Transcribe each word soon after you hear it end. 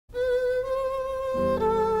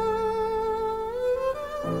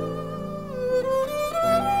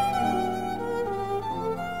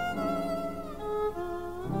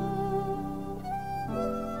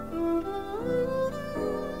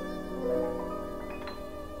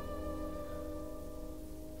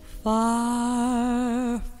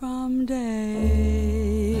Far from day,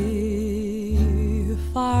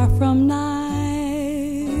 far from night,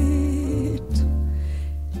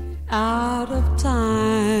 out of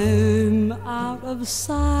time, out of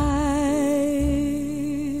sight,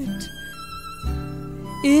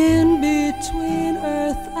 in between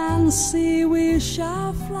earth and sea we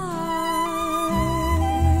shall fly.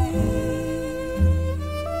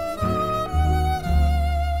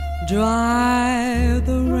 Dry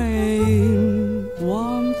the rain,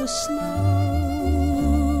 warm the snow,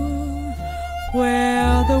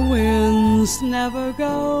 where the winds never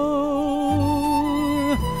go.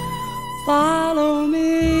 Follow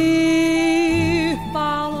me,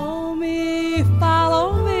 follow me,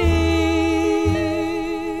 follow me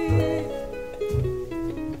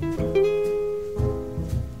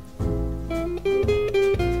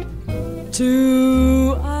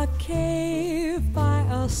to a cave by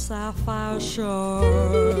a sapphire shore,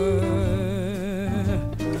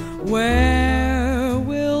 where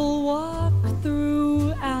we'll walk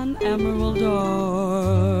through an emerald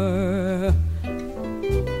door,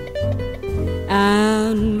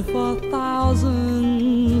 and for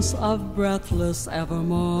thousands of breathless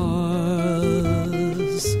evermores,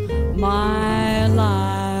 my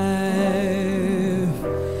life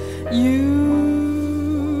you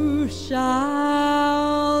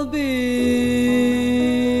shall be.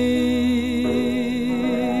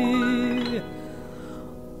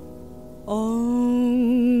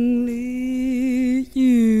 Only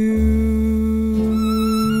you,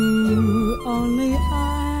 only I.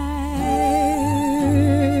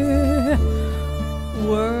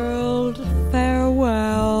 World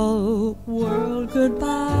farewell, world goodbye.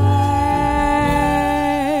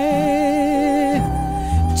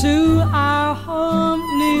 To our home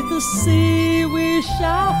 'neath the sea we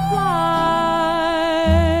shall fly.